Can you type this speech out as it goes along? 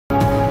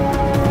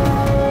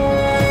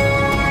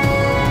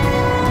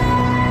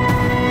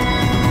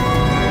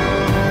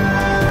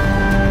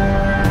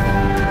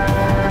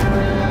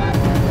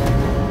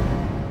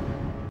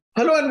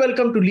Hello and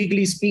welcome to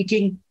Legally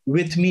Speaking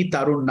with me,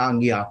 Tarun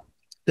Nangia.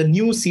 The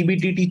new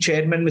CBDT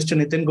chairman, Mr.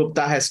 Nitin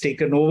Gupta, has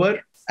taken over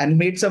and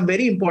made some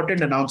very important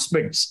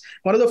announcements.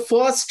 One of the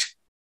first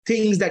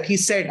things that he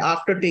said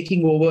after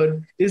taking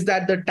over is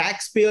that the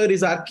taxpayer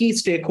is our key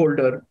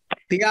stakeholder.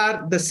 They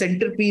are the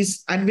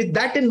centerpiece. And with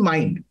that in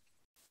mind,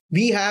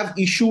 we have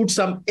issued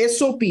some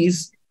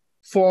SOPs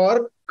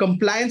for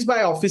compliance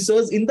by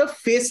officers in the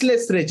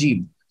faceless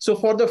regime. So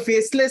for the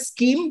faceless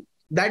scheme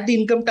that the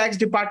income tax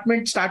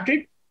department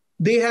started,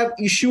 they have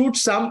issued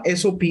some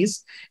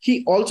SOPs.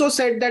 He also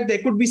said that there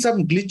could be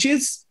some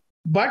glitches,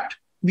 but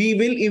we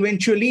will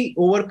eventually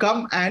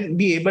overcome and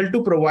be able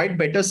to provide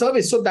better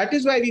service. So that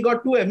is why we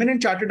got two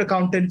eminent chartered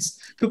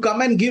accountants to come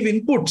and give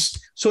inputs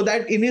so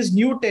that in his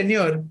new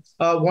tenure,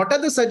 what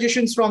are the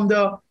suggestions from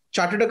the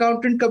chartered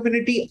accountant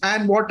community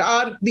and what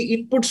are the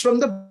inputs from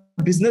the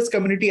business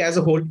community as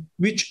a whole,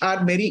 which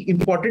are very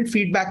important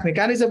feedback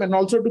mechanism. And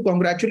also to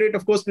congratulate,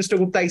 of course, Mr.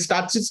 Gupta. He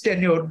starts his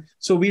tenure.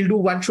 So we'll do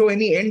one show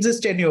and he ends his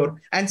tenure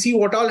and see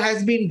what all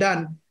has been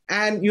done.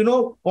 And,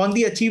 on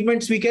the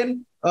achievements, we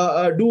can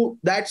do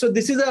that. So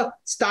this is a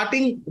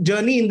starting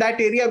journey in that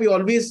area. We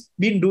always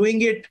been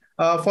doing it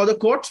for the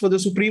courts, for the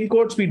Supreme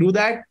Courts. We do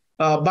that.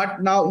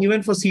 But now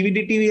even for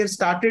CBDT, we have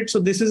started. So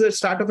this is a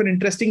start of an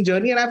interesting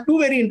journey. And I have two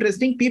very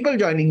interesting people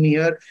joining me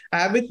here. I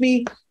have with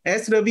me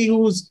S. Ravi,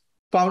 who's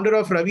founder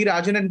of Ravi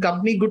Rajan and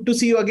Company. Good to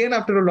see you again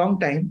after a long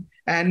time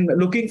and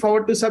looking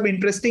forward to some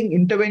interesting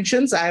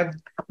interventions. I have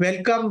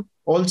welcomed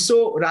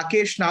also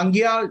Rakesh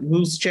Nangia,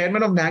 who's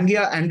chairman of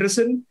Nangia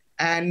Anderson,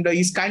 and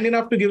he's kind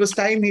enough to give us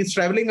time. He's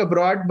traveling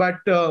abroad, but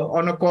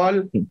on a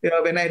call,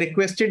 when I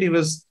requested, he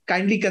was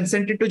kindly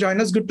consented to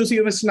join us. Good to see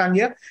you, Mr.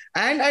 Nangia.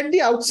 And at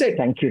the outset,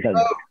 thank you.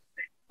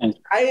 When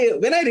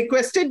I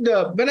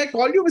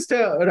called you,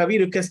 Mr. Ravi,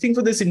 requesting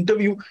for this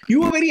interview,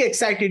 you were very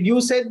excited. You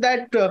said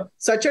that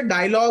such a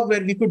dialogue where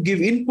we could give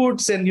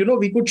inputs and,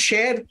 we could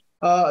share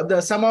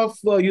some of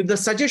the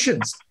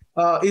suggestions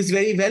is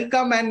very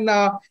welcome. And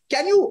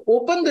can you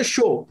open the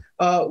show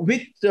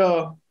with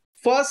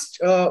first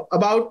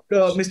about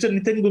Mr.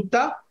 Nitin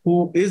Gupta,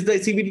 who is the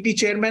CBDT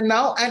chairman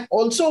now, and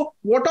also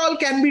what all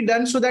can be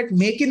done so that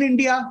Make in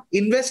India,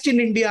 Invest in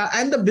India,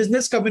 and the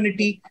business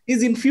community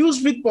is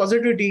infused with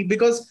positivity?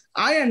 Because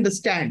I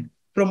understand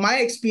from my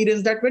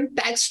experience that when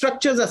tax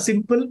structures are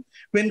simple,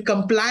 when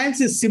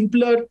compliance is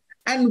simpler,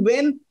 and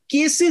when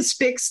cases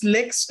takes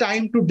less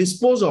time to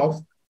dispose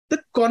of,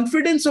 the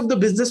confidence of the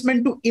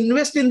businessman to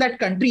invest in that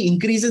country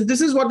increases.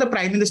 This is what the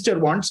Prime Minister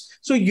wants.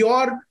 So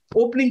your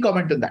opening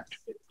comment on that.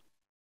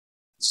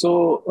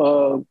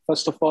 So,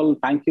 first of all,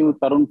 thank you,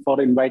 Tarun,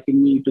 for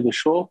inviting me to the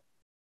show.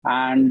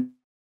 And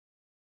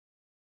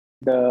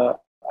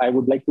I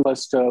would like to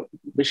first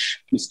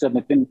wish Mr.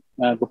 Nitin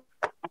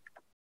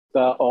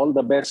Gupta all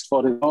the best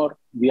for his work.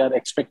 We are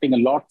expecting a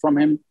lot from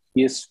him.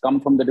 He has come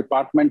from the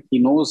department. He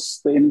knows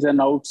the ins and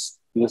outs.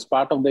 He was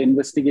part of the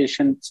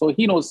investigation. So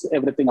he knows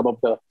everything about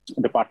the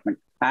department.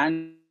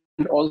 And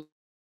also,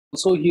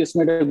 he has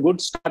made a good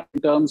start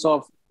in terms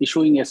of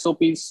issuing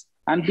SOPs.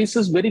 And this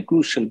is very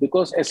crucial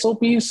because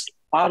SOPs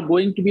are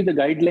going to be the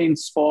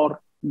guidelines for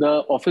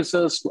the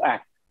officers to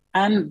act.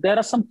 And there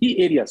are some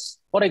key areas.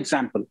 For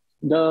example,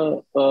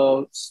 the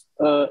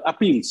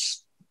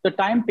appeals, the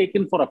time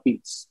taken for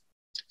appeals.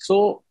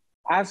 So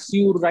as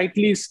you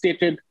rightly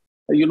stated,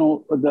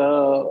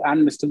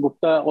 and Mr.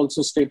 Gupta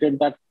also stated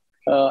that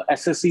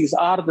SSEs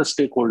are the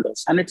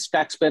stakeholders and its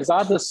taxpayers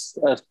are the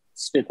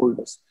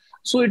stakeholders.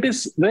 So it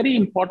is very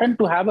important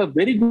to have a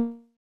very good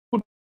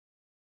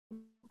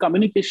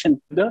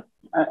communication with the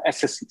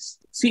SSEs.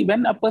 See,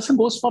 when a person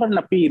goes for an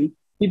appeal,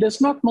 he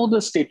does not know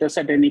the status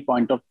at any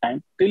point of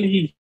time till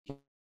he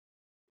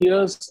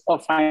hears a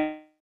final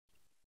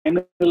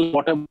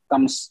whatever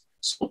comes.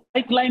 So,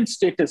 pipeline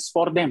status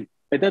for them,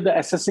 whether the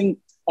assessing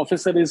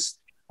officer is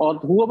or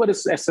whoever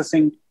is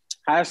assessing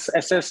has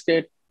assessed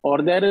it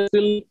or there is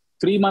still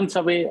 3 months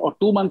away or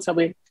 2 months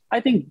away.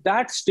 I think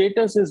that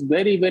status is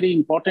very, very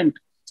important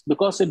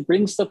because it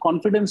brings the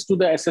confidence to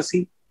the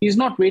SSE. He's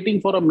not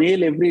waiting for a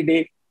mail every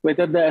day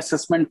whether the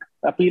assessment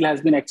appeal has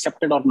been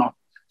accepted or not.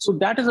 So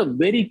that is a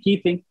very key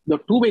thing. The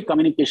two-way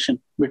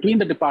communication between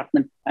the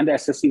department and the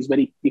SSE is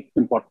very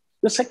important.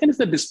 The second is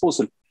the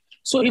disposal.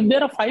 So if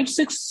there are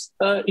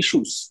 5-6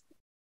 issues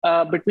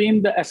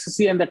between the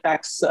SSE and the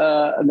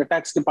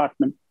tax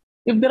department,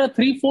 if there are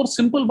 3-4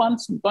 simple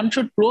ones, one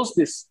should close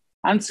this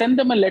and send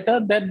them a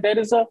letter that there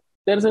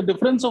is a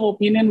difference of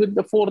opinion with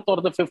the 4th or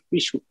the 5th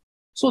issue.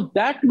 So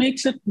that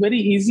makes it very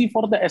easy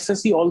for the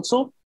SSE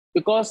also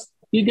because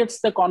he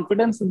gets the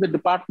confidence that the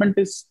department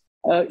is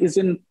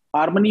in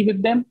harmony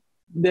with them.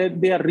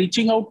 They are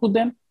reaching out to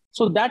them.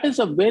 So that is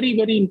a very,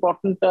 very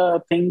important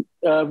thing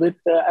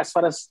as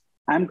far as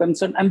I'm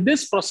concerned. And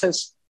this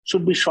process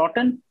should be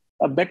shortened.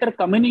 A better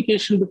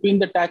communication between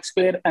the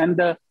taxpayer and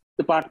the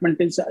department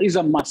is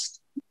a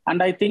must.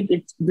 And I think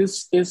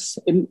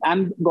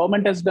and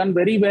government has done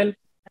very well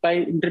by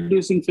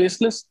introducing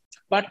Faceless.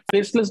 But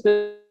Faceless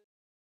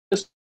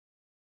does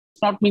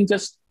not mean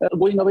just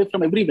going away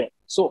from everywhere.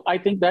 So I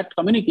think that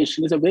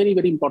communication is a very,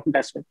 very important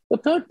aspect. The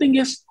third thing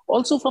is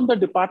also from the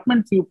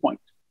department viewpoint.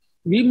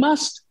 We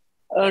must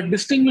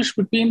distinguish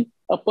between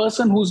a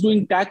person who's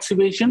doing tax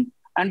evasion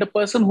and a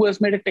person who has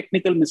made a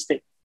technical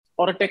mistake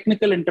or a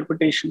technical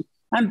interpretation.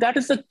 And that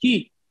is the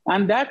key.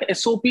 And that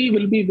SOP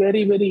will be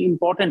very, very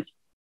important,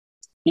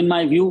 in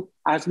my view,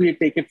 as we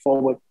take it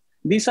forward.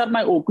 These are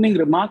my opening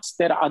remarks.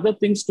 There are other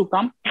things to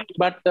come,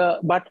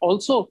 but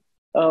also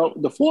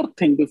the fourth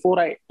thing before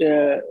I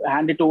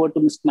hand it over to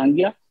Mr.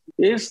 Nangia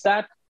is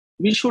that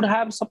we should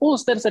have,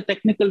 suppose there's a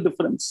technical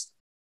difference.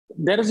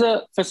 There is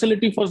a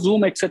facility for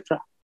Zoom, etc.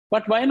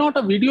 But why not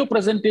a video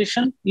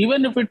presentation,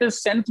 even if it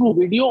is sent through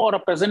video or a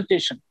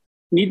presentation?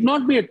 Need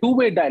not be a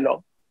two-way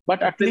dialogue,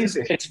 but at least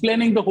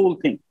explaining the whole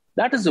thing.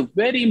 That is a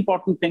very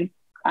important thing.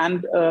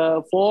 And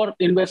for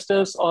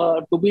investors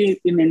to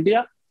be in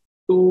India,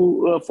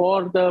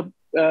 for the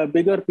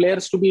bigger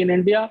players to be in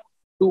India,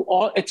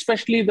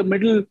 especially the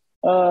middle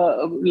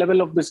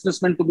level of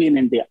businessmen to be in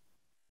India.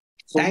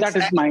 So that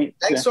is my...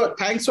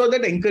 Thanks for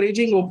that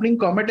encouraging opening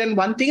comment. And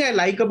one thing I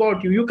like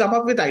about you, you come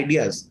up with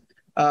ideas.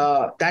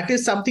 That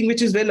is something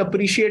which is well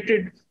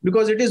appreciated,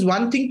 because it is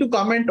one thing to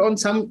comment on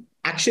some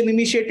action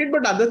initiated,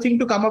 but other thing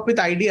to come up with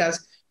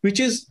ideas, which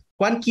is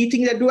one key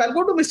thing that do. I'll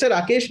go to Mr.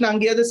 Rakesh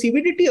Nangia. The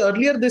CBDT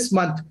earlier this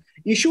month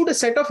issued a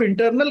set of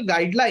internal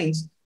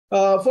guidelines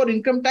for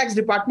income tax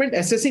department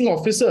assessing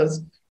officers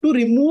to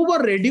remove or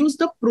reduce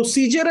the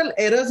procedural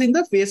errors in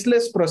the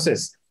faceless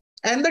process.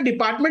 And the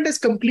department has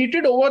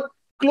completed over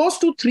close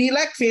to 3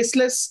 lakh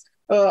faceless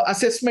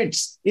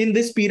assessments in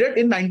this period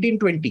in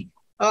 1920.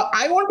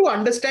 I want to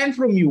understand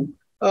from you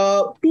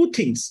two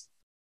things.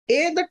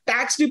 A, the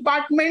tax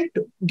department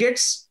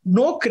gets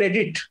no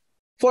credit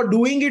for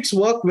doing its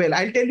work well.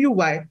 I'll tell you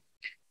why.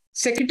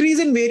 Secretaries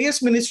in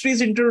various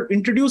ministries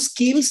introduce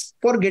schemes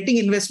for getting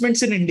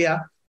investments in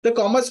India. The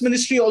Commerce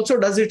Ministry also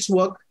does its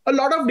work. A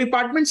lot of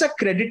departments are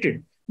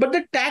credited, but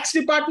the tax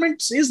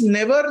department is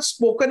never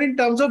spoken in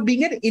terms of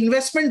being an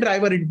investment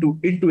driver into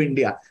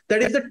India.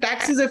 That if the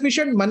tax is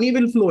efficient, money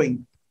will flow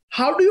in.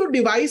 How do you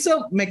devise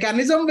a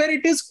mechanism where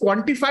it is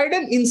quantified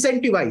and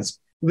incentivized?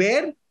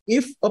 Where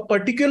if a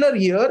particular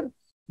year,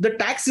 the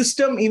tax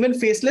system, even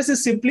faceless,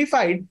 is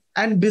simplified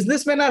and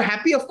businessmen are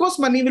happy, of course,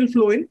 money will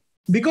flow in.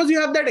 Because you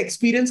have that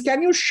experience,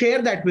 can you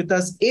share that with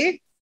us? A,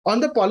 on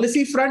the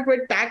policy front,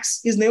 where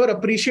tax is never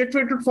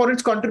appreciated for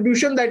its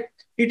contribution, that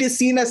it is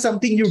seen as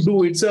something you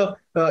do. It's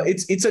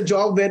a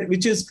job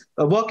which is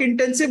work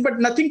intensive, but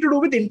nothing to do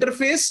with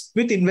interface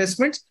with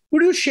investments.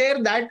 Could you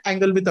share that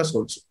angle with us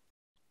also?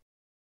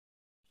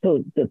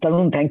 So,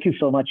 Tarun, thank you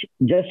so much.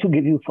 Just to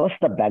give you first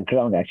the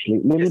background, actually,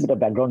 a little bit of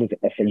background is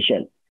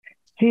essential.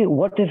 See,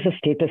 what is the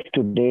status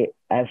today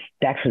as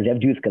tax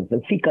revenue is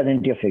concerned? See,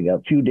 current year figure,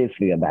 few days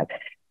figure back,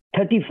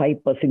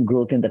 35%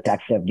 growth in the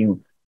tax revenue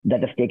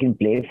that has taken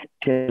place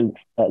till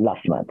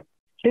last month.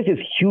 This is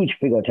huge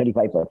figure,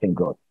 35%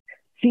 growth.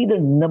 See the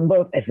number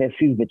of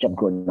SSCs which have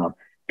grown now.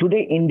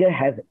 Today, India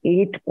has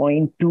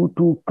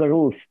 8.22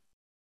 crores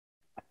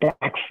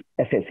tax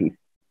SSCs.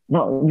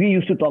 Now, we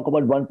used to talk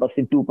about 1%,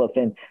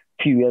 2%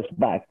 few years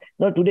back.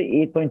 Now,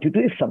 today,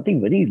 8.22 is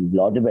something very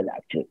laudable,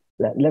 actually.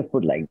 Let's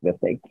put like this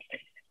thing.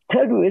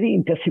 Third, very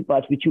interesting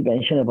part which you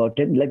mentioned about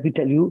it, let me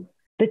tell you,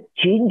 the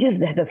changes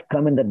that have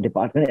come in the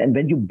department, and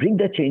when you bring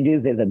the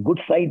changes, there's a good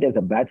side, there's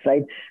a bad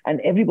side, and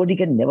everybody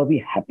can never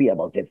be happy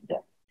about it.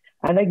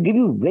 And I give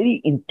you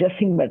very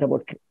interesting matter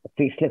about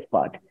faceless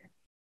part.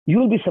 You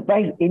will be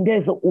surprised, India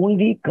is the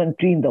only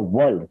country in the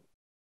world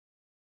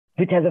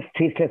which has a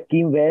faceless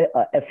scheme where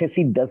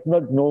FSC does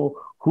not know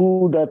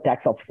who the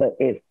tax officer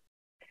is.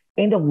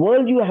 In the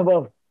world, you have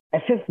a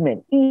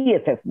assessment,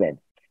 e-assessment.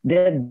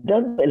 They're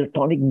done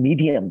electronic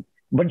medium,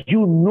 but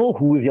you know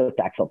who is your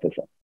tax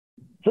officer.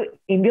 So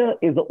India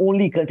is the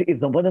only country,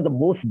 is one of the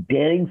most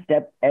daring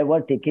steps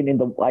ever taken in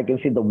the, I can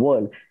say, the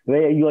world,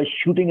 where you are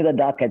shooting in the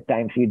dark at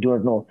times, so you do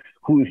not know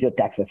who is your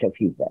tax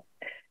assessor there.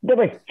 There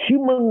were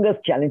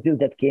humongous challenges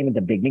that came in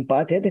the beginning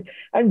part,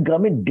 and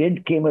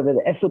government came up with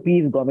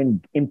SOPs,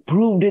 government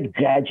improved it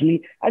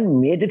gradually and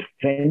made it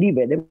friendly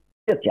where there was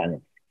a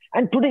challenge.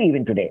 And today,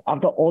 even today,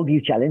 after all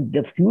these challenges,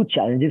 the few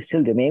challenges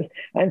still remains.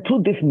 And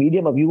through this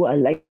medium of view, I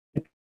like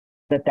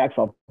the tax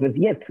office.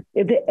 Yes,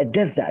 if they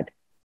address that,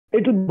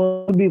 it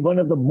would be one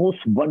of the most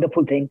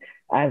wonderful things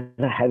as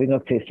having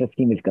a faceless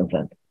scheme is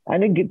concerned.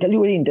 And I can tell you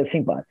a very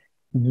interesting part.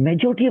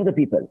 Majority of the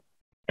people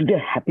today are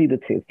happy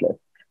with faceless.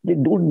 They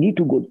don't need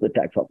to go to the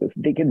tax office.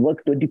 They can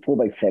work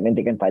 24/7.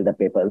 They can file the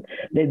papers.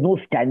 There's no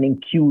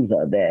standing queues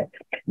are there.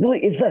 No,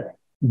 it's the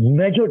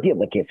majority of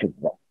the cases.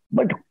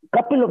 But a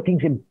couple of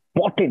things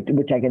important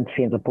which I can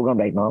say in the program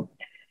right now.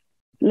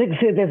 Let's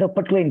say there's a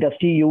particular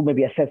industry, you may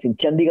be assessed in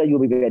Chandigarh, you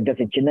may be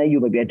addressed in Chennai, you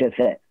may be addressed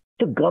there.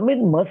 The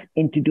government must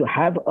to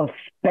have a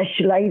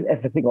specialized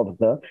assessing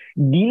officer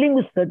dealing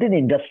with certain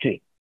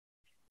industry.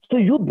 So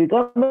you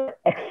become an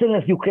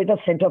excellence, you create a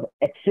center of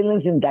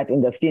excellence in that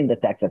industry in the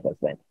tax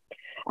assessment.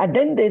 And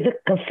then there's a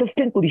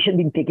consistent position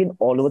being taken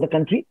all over the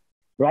country,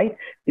 right?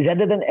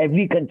 Rather than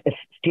every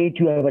state,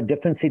 you have a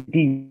different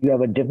city, you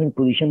have a different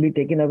position be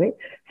taken away.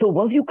 So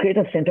once you create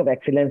a center of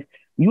excellence,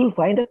 you'll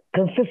find a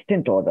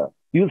consistent order.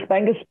 You'll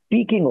find a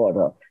speaking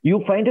order.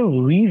 You'll find a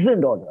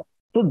reasoned order.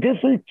 So this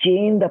will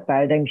change the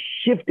paradigm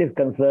shift is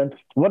concerned.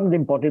 One of the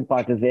important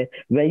part is there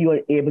where you are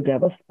able to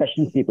have a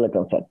specialist people are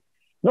concerned.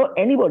 Now,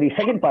 anybody,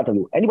 second part of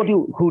you, anybody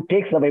who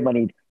takes away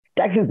money,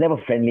 tax is never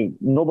friendly.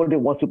 Nobody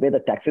wants to pay the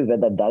taxes,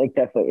 whether direct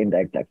tax or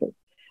indirect taxes.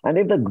 And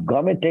if the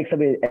government takes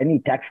away any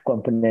tax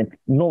component,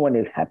 no one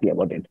is happy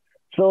about it.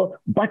 So,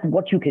 but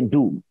what you can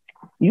do,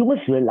 you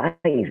must realize,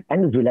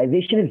 and this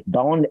realization is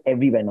dawned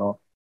everywhere now,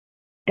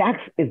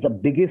 tax is the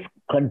biggest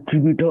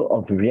contributor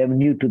of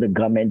revenue to the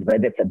government,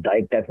 whether it's a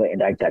direct tax or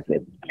indirect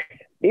taxes.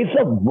 It's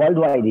a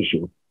worldwide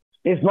issue.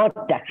 It's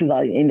not taxes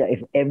are in India,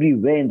 it's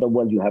everywhere in the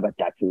world you have a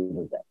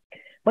taxes.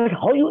 But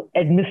how you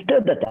administer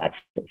the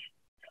taxes,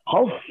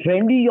 how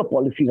friendly your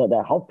policies are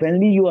there, how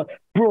friendly you are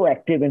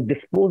proactive in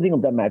disposing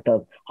of the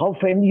matters, how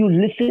friendly you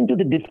listen to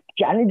the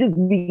challenges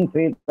being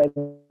faced by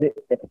the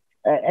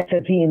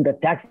SSE in the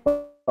tax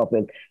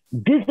office.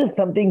 This is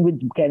something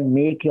which can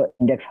make your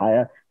index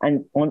higher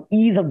and on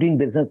ease of doing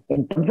business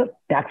in terms of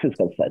taxes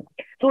concerned.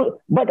 So,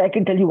 but I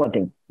can tell you one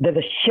thing, there's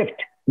a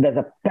shift, there's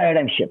a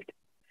paradigm shift.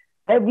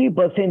 Every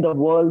person in the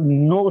world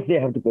knows they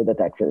have to pay the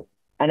taxes.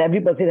 And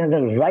every person has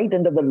a right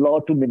under the law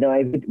to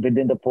minimize it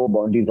within the four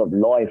boundaries of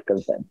law is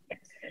concerned.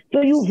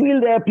 So you feel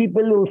there are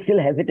people who still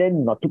hesitate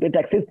not to pay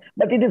taxes,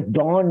 but it is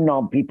dawned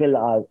now. People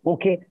are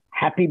okay,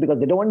 happy because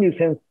they don't want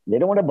nuisance, they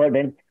don't want a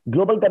burden.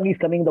 Global companies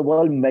coming in the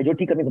world,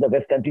 majority coming from the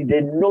West country,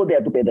 they know they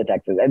have to pay the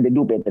taxes and they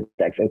do pay the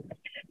taxes.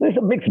 So it's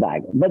a mixed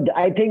bag. But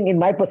I think, in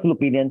my personal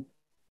opinion,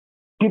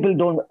 people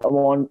don't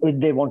want,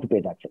 they want to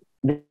pay taxes.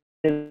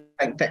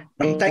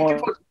 Thank you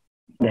for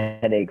the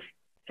headaches.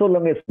 So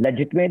long as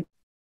legitimate,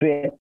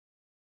 fair,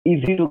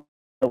 easy to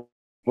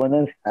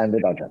governance and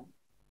without that.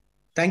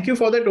 Thank you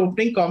for that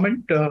opening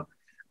comment.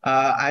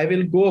 I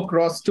will go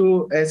across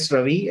to S.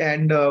 Ravi,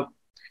 and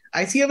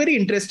I see a very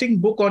interesting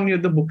book on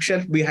the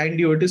bookshelf behind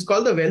you. It is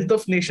called The Wealth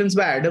of Nations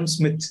by Adam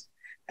Smith.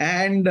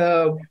 And,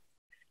 the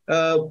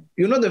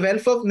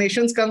wealth of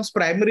nations comes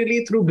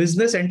primarily through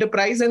business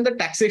enterprise and the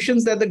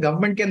taxations that the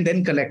government can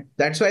then collect.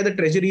 That's why the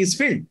treasury is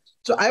filled.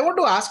 So I want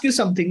to ask you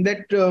something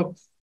that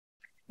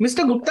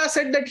Mr. Gupta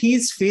said that he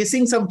is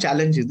facing some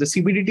challenges. The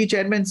CBDT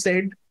chairman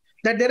said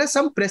that there are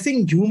some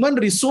pressing human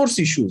resource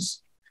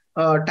issues.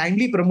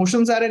 Timely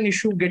promotions are an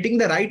issue. Getting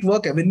the right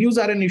work avenues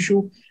are an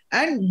issue.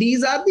 And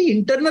these are the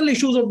internal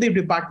issues of the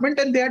department,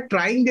 and they are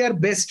trying their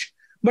best.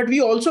 But we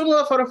also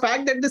know for a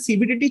fact that the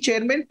CBDT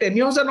chairman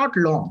tenures are not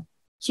long.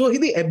 So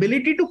the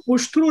ability to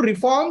push through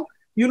reform,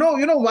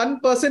 one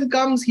person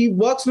comes, he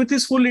works with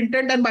his full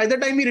intent, and by the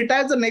time he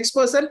retires, the next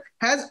person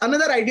has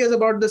another ideas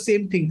about the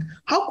same thing.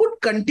 How could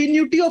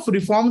continuity of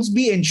reforms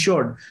be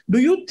ensured? Do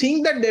you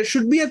think that there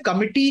should be a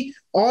committee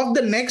of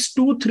the next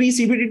 2-3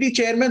 CBDT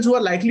chairmen who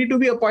are likely to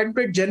be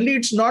appointed? Generally,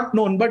 it's not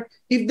known. But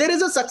if there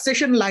is a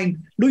succession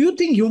line, do you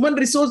think human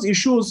resource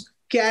issues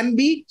can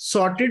be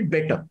sorted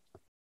better?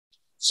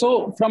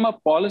 So from a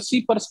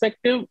policy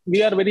perspective,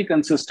 we are very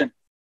consistent.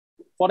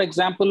 For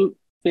example,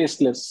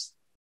 Faceless.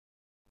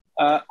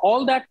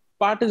 All that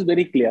part is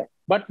very clear.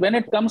 But when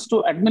it comes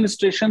to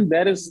administration,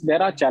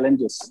 there are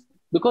challenges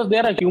because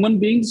there are human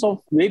beings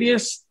of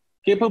various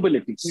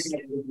capabilities,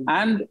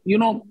 and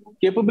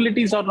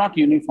capabilities are not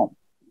uniform.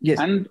 Yes.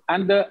 And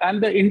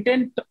the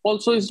intent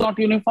also is not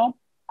uniform,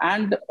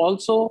 and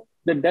also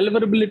the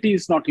deliverability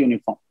is not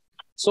uniform.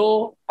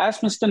 So, as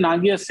Mr.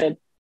 Nangia said,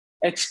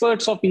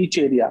 experts of each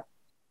area.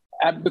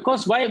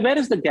 Because where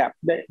is the gap?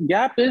 The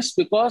gap is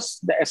because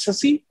the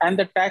SSE and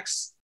the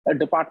tax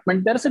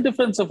department, there is a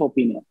difference of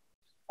opinion.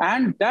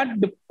 And that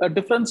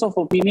difference of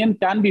opinion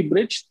can be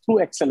bridged through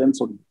excellence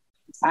only.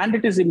 And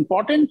it is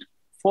important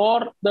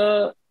for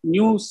the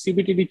new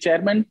CBTD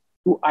chairman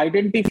to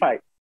identify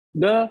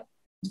the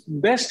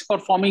best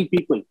performing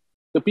people,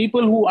 the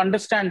people who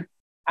understand.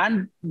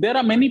 And there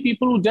are many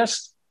people who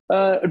just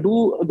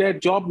do their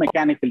job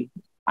mechanically.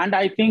 And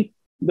I think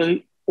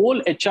the whole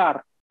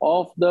HR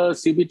of the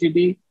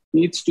CBTD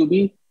needs to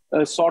be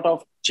sort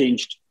of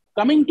changed.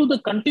 Coming to the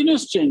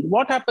continuous change,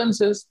 what happens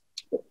is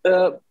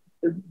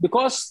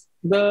because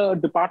the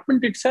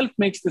department itself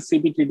makes the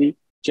CBTD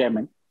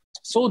chairman,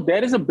 so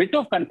there is a bit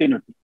of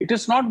continuity. It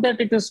is not that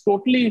it is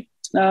totally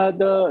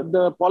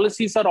the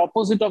policies are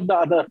opposite of the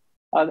other,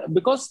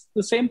 because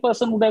the same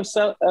person would have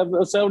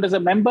served as a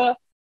member,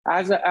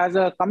 as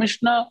a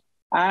commissioner,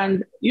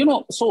 and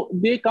so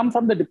they come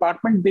from the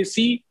department. They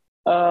see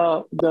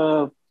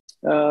the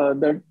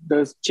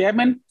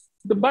chairman,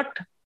 but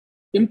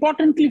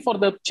importantly for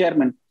the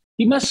chairman,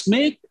 he must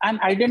make and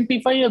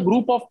identify a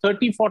group of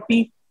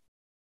 30-40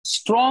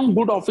 strong,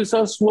 good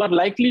officers who are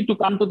likely to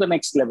come to the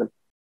next level.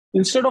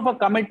 Instead of a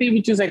committee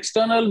which is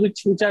external,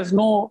 which has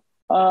no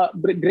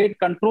great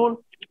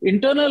control,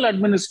 internal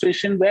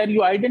administration where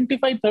you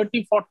identify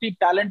 30-40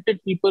 talented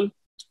people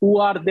who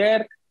are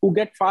there, who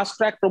get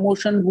fast-track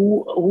promotion,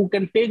 who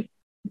can take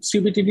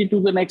CBTD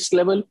to the next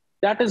level.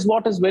 That is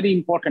what is very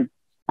important.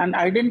 And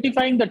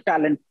identifying the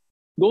talent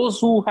those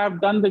who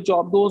have done the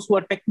job, those who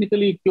are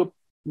technically equipped,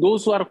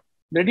 those who are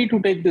ready to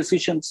take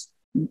decisions.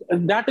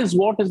 That is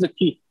what is the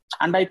key.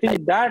 And I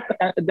think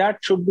that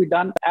should be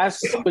done as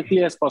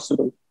quickly as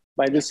possible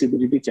by the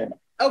CBDT chairman.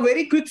 A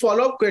very quick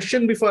follow-up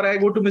question before I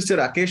go to Mr.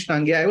 Rakesh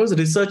Nangia. I was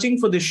researching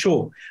for this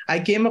show. I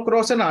came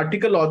across an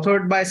article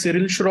authored by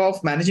Cyril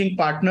Shroff, managing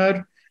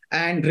partner,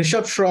 and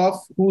Rishabh Shroff,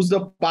 who's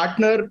the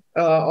partner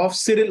of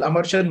Cyril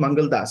Amarchand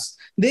Mangaldas.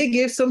 They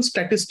gave some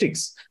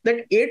statistics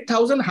that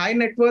 8,000 high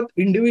net worth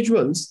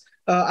individuals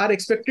are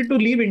expected to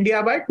leave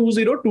India by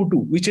 2022,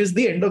 which is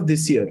the end of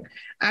this year.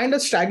 And a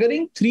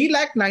staggering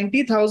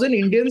 390,000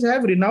 Indians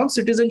have renounced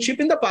citizenship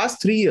in the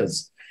past 3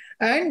 years.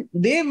 And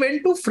they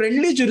went to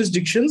friendly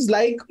jurisdictions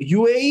like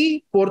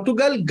UAE,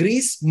 Portugal,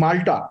 Greece,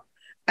 Malta.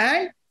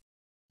 And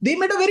they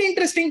made a very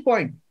interesting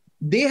point.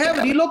 They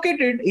have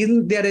relocated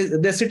in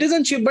their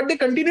citizenship, but they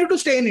continue to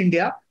stay in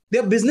India.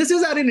 Their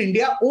businesses are in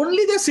India.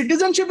 Only their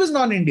citizenship is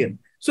non-Indian.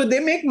 So they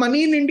make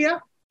money in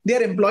India.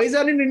 Their employees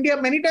are in India.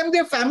 Many times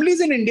their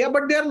families in India,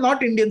 but they are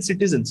not Indian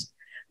citizens.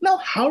 Now,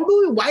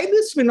 why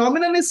this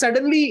phenomenon is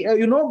suddenly,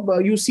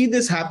 you see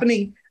this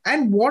happening,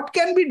 and what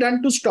can be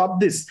done to stop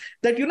this?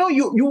 That, you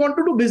want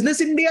to do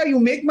business in India, you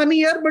make money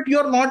here, but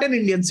you're not an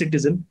Indian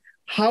citizen.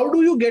 How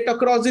do you get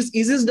across this?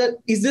 Is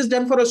this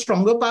done for a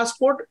stronger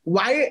passport?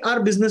 Why are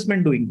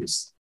businessmen doing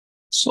this?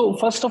 So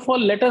first of all,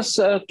 let us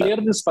clear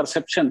this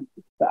perception.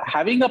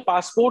 Having a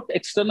passport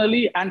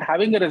externally and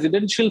having a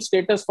residential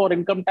status for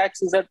income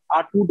tax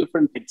are two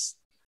different things.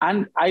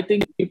 And I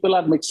think people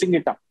are mixing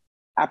it up,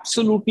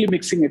 absolutely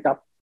mixing it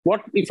up.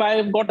 What if I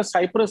have got a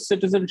Cyprus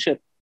citizenship,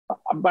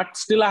 but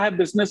still I have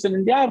business in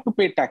India, I have to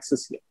pay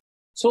taxes here.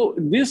 So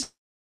this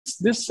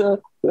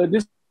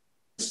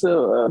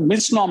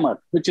misnomer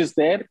which is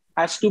there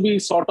has to be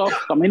sort of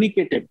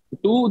communicated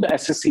to the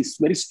SSCs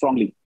very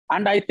strongly.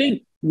 And I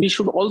think we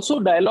should also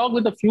dialogue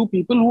with a few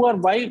people who are,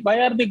 why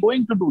are they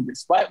going to do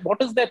this?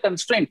 What is their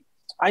constraint?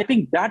 I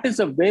think that is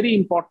a very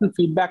important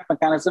feedback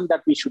mechanism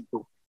that we should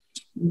do.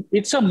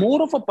 It's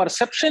more of a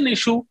perception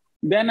issue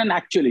than an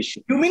actual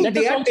issue. You mean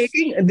they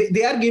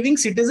are giving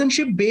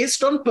citizenship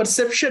based on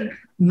perception,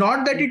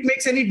 not that it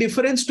makes any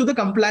difference to the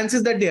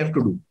compliances that they have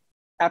to do?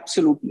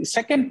 Absolutely.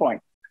 Second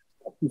point,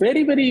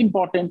 very, very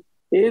important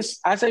is,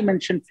 as I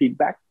mentioned,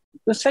 feedback.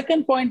 The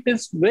second point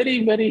is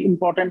very, very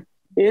important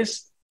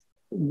is,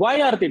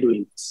 why are they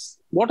doing this?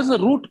 What is the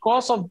root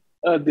cause of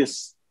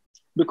this?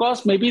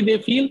 Because maybe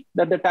they feel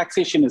that the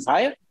taxation is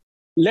higher.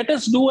 Let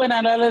us do an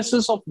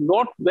analysis of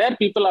where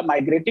people are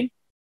migrating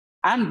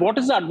and what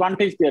is the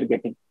advantage they are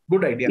getting.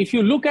 Good idea. If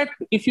you look at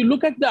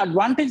the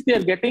advantage they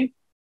are getting,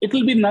 it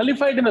will be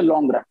nullified in the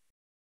long run.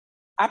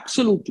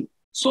 Absolutely.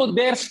 So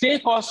their stay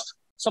cost,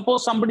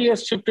 suppose somebody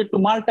has shifted to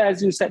Malta,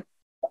 as you said,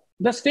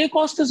 the stay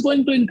cost is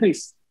going to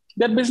increase.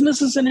 Their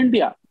business is in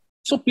India.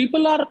 So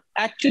people are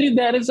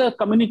there is a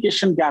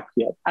communication gap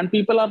here, and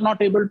people are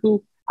not able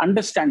to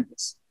understand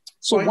this.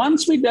 So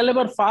once we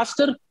deliver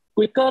faster,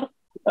 quicker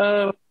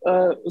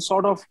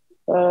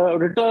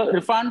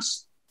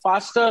refunds,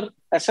 faster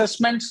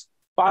assessments,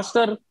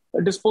 faster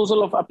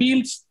disposal of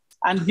appeals,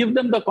 and give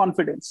them the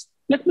confidence.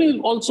 Let me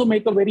also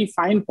make a very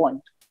fine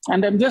point,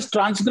 and I'm just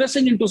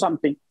transgressing into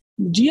something.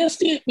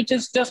 GST, which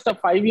is just a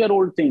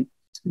 5-year-old thing,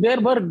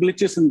 there were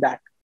glitches in that.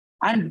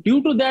 And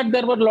due to that,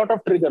 there were a lot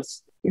of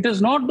triggers. It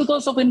is not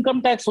because of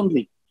income tax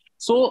only.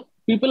 So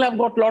people have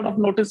got a lot of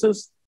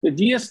notices. The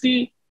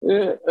GST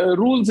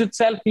rules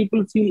itself,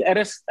 people feel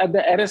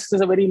the arrest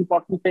is a very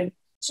important thing.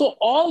 So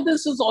all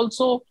this is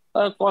also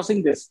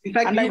causing this. In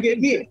fact,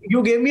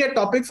 you gave me a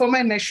topic for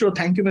my next show.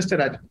 Thank you, Mr.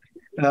 Raj,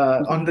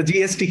 on the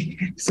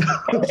GST.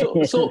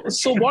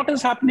 So what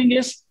is happening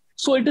is,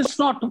 so it is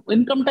not,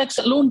 income tax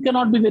alone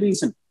cannot be the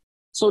reason.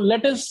 So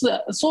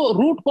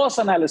root cause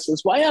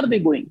analysis, why are they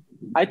going?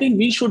 I think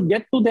we should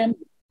get to them,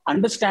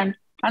 understand,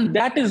 and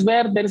that is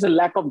where there is a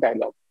lack of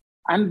dialogue.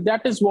 And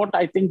that is what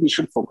I think we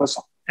should focus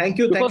on. Thank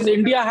you. Because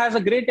India has a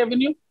great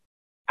avenue,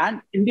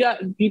 and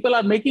people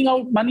are making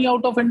money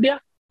out of India,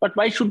 but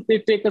why should they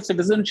take a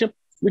citizenship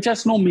which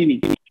has no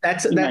meaning?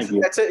 That's an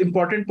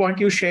important point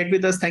you shared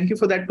with us. Thank you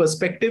for that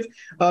perspective.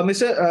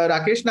 Mr.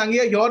 Rakesh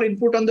Nangia, your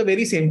input on the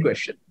very same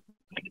question.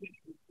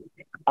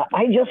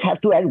 I just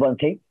have to add one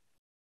thing.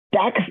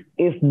 Tax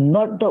is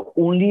not the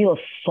only or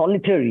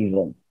solitary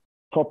reason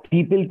for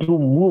people to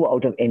move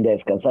out of India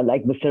is concerned.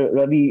 Like Mr.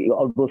 Ravi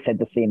also said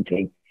the same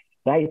thing,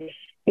 right?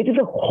 It is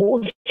a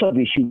host of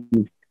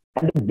issues.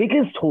 And the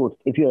biggest host,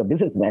 if you're a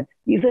businessman,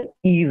 is the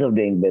ease of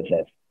doing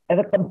business. As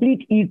a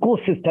complete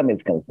ecosystem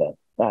is concerned,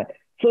 right?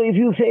 So if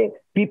you say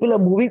people are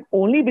moving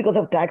only because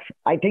of tax,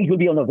 I think you'll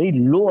be on a very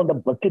low on the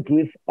bucket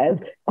list, as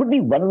could be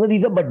one of the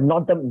reasons, but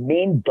not the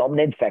main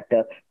dominant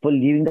factor for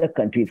leaving the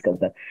country is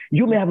concerned.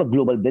 You may have a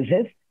global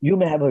business, you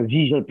may have a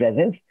regional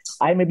presence.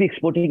 I may be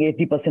exporting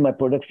 80% of my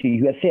products to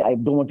USA. I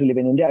don't want to live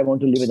in India. I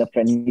want to live in a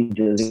friendly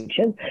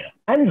jurisdiction.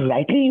 And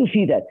rightly you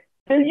see that.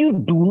 Till you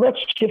do not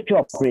shift your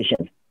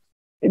operations,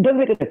 it doesn't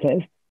make a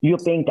difference. You're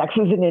paying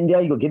taxes in India,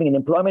 you're giving an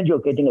employment, you're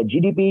getting a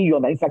GDP, you're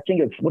manufacturing,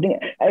 you're exporting,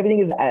 everything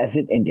is as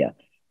in India.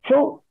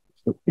 So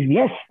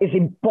yes, it's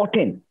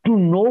important to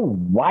know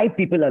why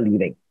people are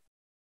leaving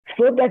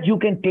so that you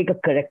can take a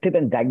corrective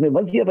and diagnosis.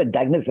 Once you have a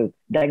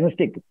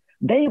diagnostic,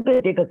 then you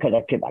can take a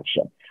corrective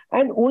action.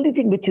 And only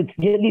thing which is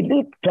really a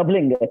little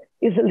troubling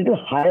is a little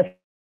higher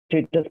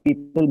status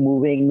people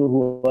moving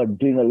who are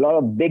doing a lot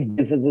of big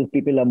businesses,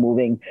 people are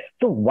moving.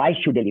 So why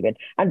should they leave it?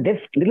 And this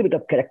little bit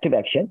of corrective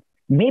action,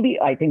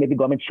 I think maybe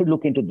government should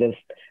look into this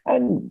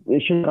and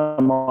should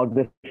come out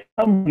with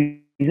some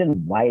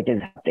reason why it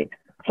is happening.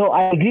 So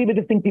I agree with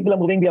this thing. People are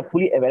moving. We are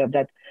fully aware of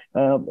that.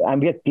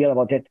 And we are clear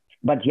about it.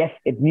 But yes,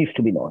 it needs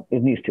to be known.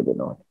 It needs to be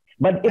known.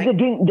 But if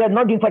they're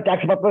not doing for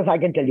tax purpose, I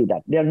can tell you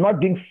that. They are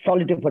not doing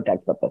solely for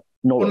tax purpose.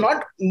 No.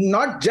 So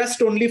not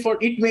just only for,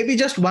 it may be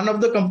just one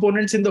of the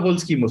components in the whole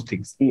scheme of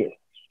things.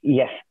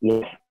 Yes.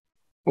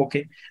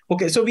 Okay.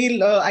 So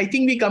I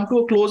think we come to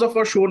a close of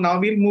our show. Now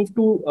we'll move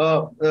to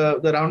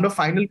the round of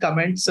final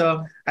comments.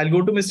 I'll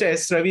go to Mr.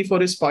 S. Ravi for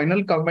his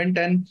final comment.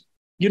 And,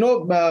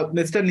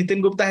 Mr.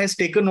 Nitin Gupta has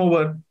taken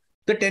over.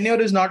 The tenure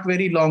is not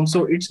very long.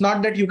 So it's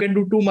not that you can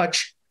do too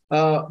much.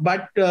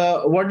 But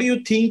what do you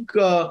think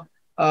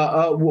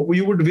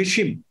you would wish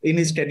him in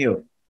his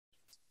tenure?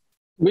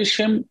 Wish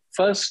him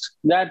first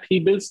that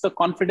he builds the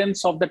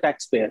confidence of the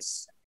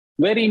taxpayers.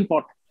 Very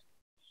important.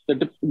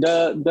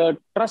 The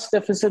trust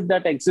deficit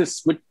that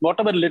exists, with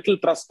whatever little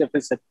trust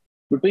deficit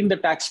between the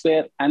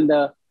taxpayer and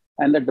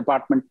the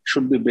department,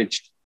 should be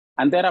bridged.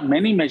 And there are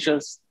many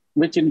measures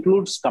which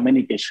includes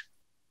communication.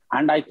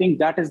 And I think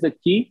that is the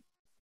key.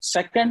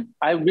 Second,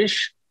 I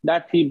wish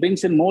that he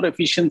brings in more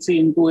efficiency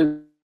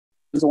into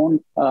his own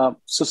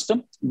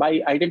system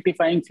by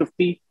identifying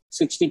 50,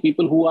 60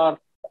 people who are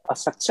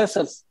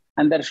successors,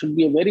 and there should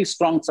be a very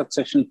strong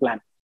succession plan.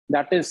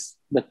 That is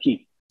the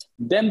key.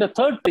 Then the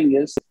third thing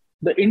is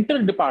the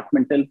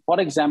interdepartmental,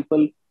 for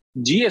example,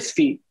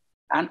 GST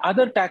and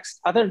other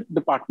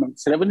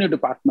departments, revenue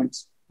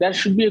departments. There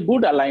should be a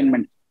good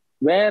alignment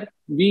where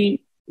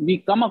we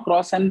come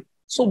across. And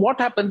so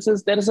what happens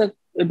is there's a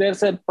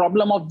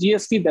problem of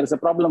GST, there's a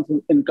problem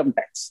of income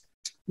tax.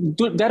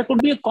 There could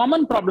be a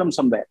common problem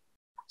somewhere.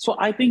 So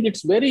I think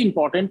it's very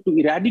important to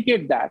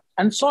eradicate that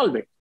and solve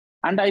it.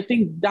 And I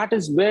think that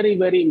is very,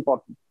 very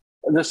important.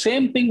 The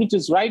same thing which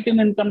is right in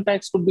income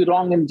tax could be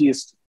wrong in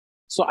GST.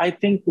 So I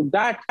think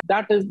that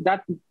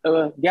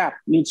gap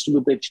needs to be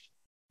bridged.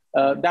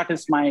 That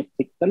is my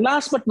thing. The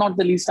last but not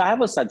the least, I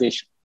have a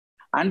suggestion.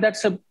 And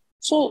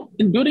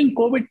during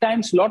COVID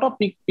times, a lot of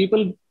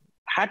people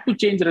had to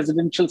change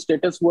residential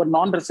status who were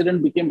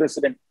non-resident became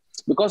resident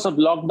because of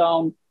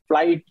lockdown,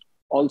 flight.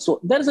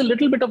 Also, there's a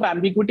little bit of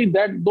ambiguity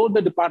that though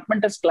the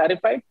department has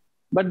clarified,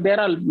 but there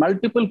are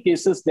multiple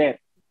cases there.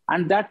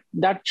 And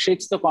that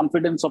shakes the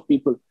confidence of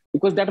people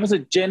because that was a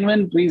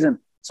genuine reason.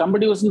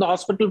 Somebody was in the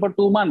hospital for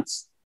 2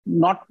 months.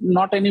 Not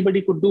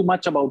anybody could do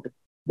much about it.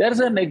 There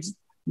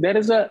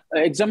is a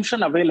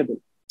exemption available.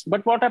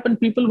 But what happened?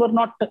 People were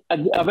not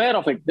aware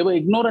of it. They were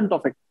ignorant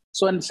of it.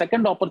 So a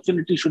second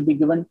opportunity should be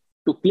given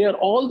to clear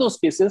all those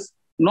cases,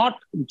 not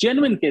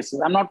genuine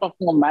cases. I'm not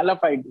talking of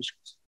malafied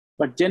issues,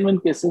 but genuine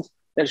cases.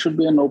 There should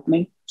be an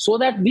opening so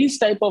that these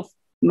type of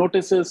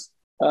notices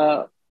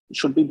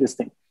should be this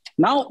thing.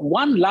 Now,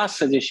 one last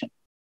suggestion.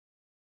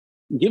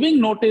 Giving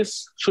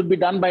notice should be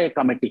done by a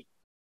committee.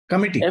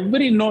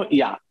 Every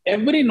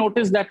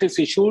notice that is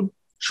issued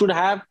should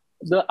have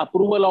the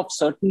approval of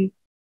certain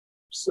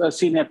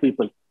senior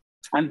people.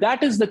 And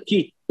that is the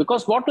key,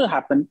 because what will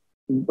happen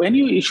when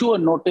you issue a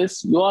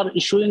notice, you are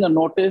issuing a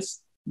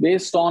notice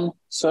based on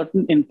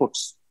certain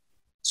inputs.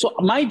 So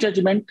my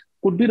judgment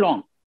could be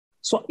wrong.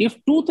 So if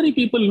 2-3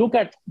 people look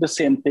at the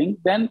same thing,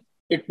 then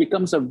it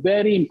becomes a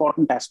very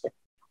important aspect.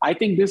 I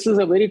think this is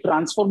a very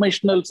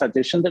transformational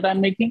suggestion that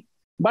I'm making.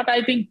 But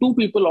I think 2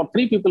 people or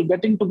 3 people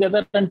getting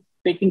together and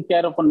taking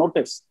care of a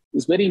notice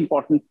is very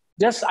important.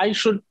 I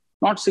should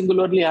not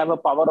singularly have a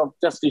power of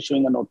just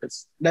issuing a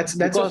notice. That's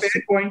a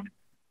fair point.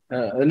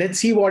 Let's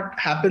see what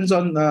happens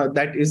on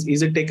that.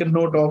 Is it taken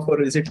note of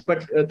or is it?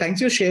 But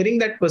thanks for sharing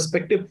that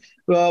perspective.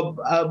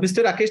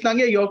 Mr. Rakesh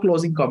Nangia, your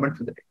closing comment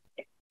for the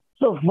day.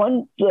 So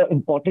one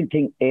important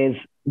thing is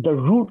the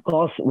root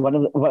cause.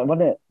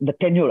 The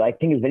tenure, I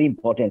think, is very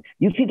important.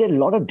 You see, there are a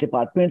lot of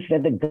departments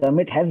where the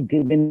government has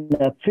given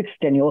a fixed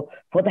tenure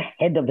for the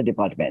head of the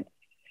department.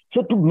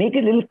 So to make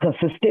it a little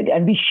consistent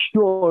and be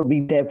sure be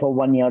there for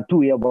 1 year,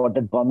 2 years, what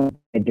the government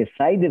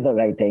decides is the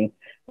right thing,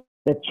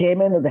 the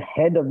chairman or the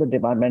head of the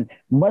department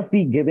must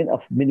be given a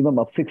minimum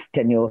of fixed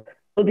tenure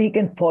so that he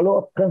can follow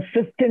a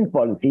consistent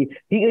policy.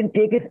 He can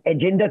take his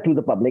agenda to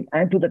the public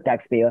and to the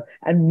taxpayer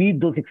and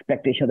meet those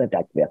expectations of the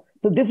taxpayer.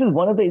 So this is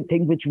one of the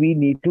things which we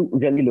need to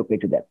really look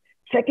into that.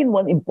 Second,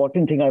 one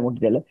important thing I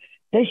want to tell you,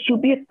 there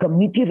should be a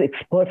committee of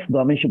experts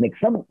government should make,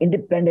 some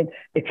independent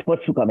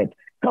experts to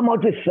come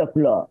out with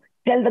circular,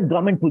 tell the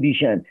government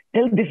position,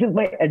 tell this is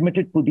my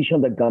admitted position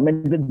of the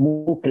government with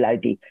more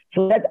clarity,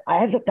 so that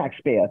I, as a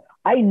taxpayer,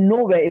 I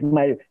know where is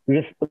my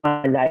risk,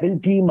 my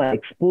liability, my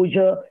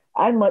exposure,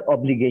 and my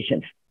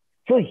obligations.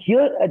 So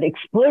here, an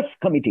experts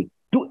committee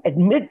to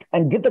admit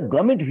and give the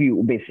government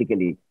view,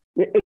 basically,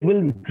 it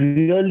will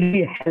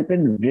really help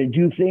in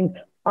reducing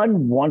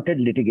unwanted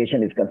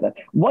litigation is concerned.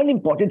 One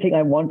important thing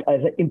I want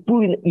as an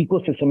improving the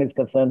ecosystem is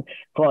concerned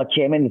for our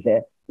chairman is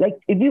there. Like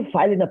if you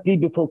file an appeal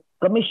before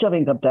Commissioner of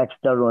Income Tax,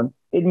 Tarun,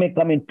 it may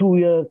come in 2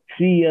 years,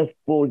 3 years,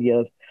 4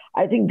 years.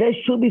 I think there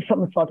should be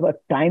some sort of a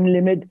time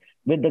limit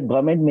where the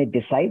government may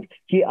decide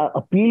he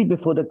appeal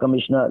before the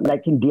commissioner,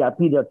 like in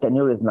DRP, their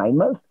tenure is 9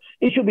 months.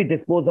 It should be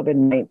disposed of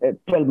in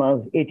 12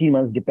 months, 18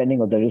 months,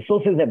 depending on the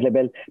resources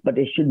available, but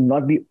it should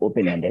not be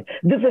open-ended.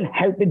 This will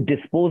help in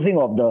disposing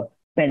of the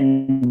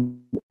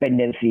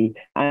pendency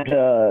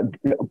and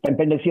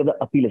pendency of the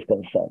appeal is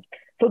concerned.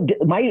 So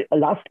my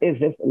last is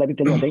this, let me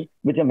tell you one thing,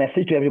 with a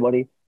message to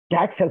everybody,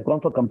 tax has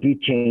gone for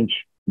complete change.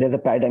 There's a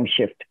paradigm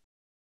shift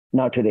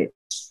now today.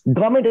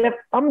 Government have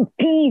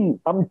umpteen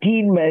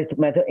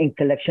method in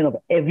collection of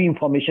every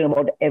information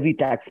about every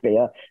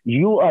taxpayer.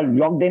 You are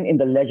logged in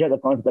the ledger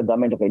accounts of the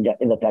government of India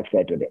in the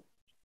taxpayer today.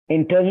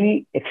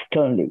 Internally,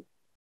 externally.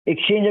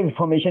 Exchange of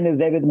information is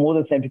there with more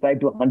than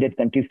 75 to 100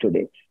 countries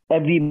today.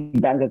 Every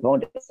bank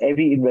account,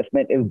 every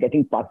investment is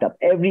getting parked up.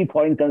 Every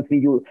foreign currency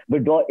you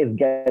withdraw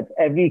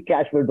every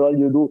cash withdrawal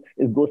you do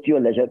goes to your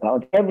ledger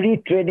account. Every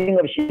trading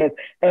of shares,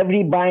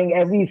 every buying,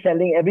 every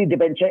selling, every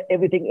debenture,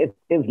 everything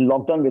is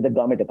locked on with the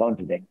government account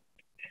today.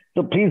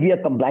 So please be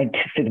a compliant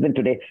citizen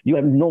today. You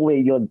have no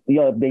way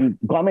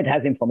government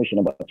has information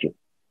about you.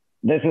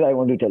 This is what I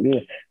want to tell you.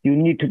 You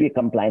need to be a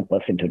compliant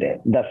person today.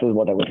 That's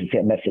what I want to say,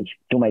 a message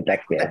to my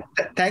taxpayers.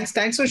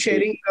 Thanks for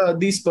sharing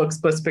these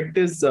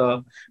perspectives,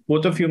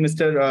 both of you,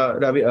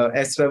 Mr.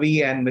 S.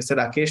 Ravi and Mr.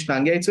 Rakesh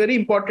Nangia. It's very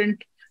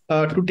important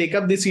to take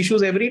up these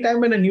issues every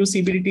time when a new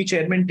CBDT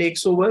chairman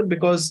takes over,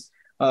 because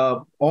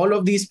all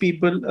of these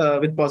people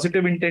with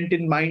positive intent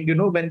in mind,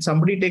 when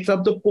somebody takes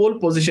up the pole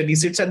position, he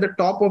sits at the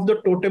top of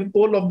the totem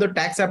pole of the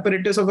tax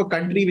apparatus of a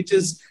country which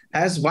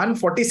has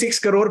 146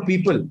 crore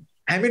people.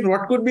 I mean,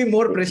 what could be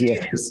more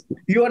prestigious? Yes.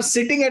 You are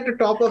sitting at the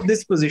top of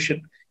this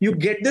position. You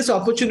get this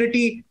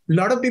opportunity. A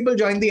lot of people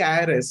join the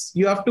IRS.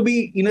 You have to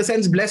be, in a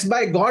sense, blessed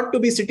by God to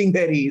be sitting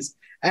where he is.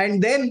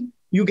 And then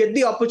you get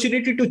the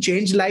opportunity to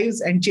change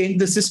lives and change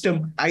the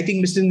system. I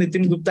think Mr.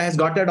 Nitin Gupta has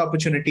got that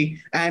opportunity.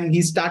 And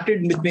he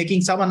started with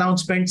making some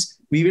announcements.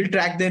 We will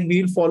track them,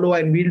 we will follow,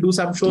 and we'll do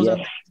some shows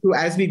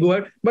as we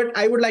go. But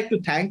I would like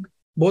to thank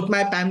both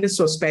my panelists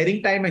for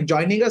sparing time and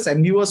joining us,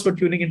 and viewers for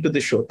tuning into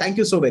the show. Thank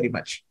you so very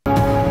much.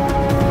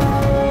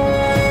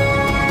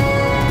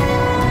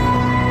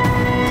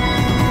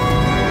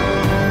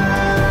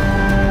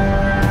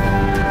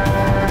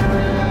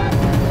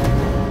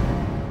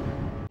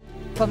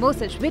 For more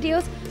such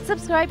videos,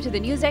 subscribe to the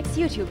NewsX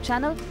YouTube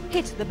channel,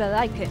 hit the bell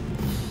icon.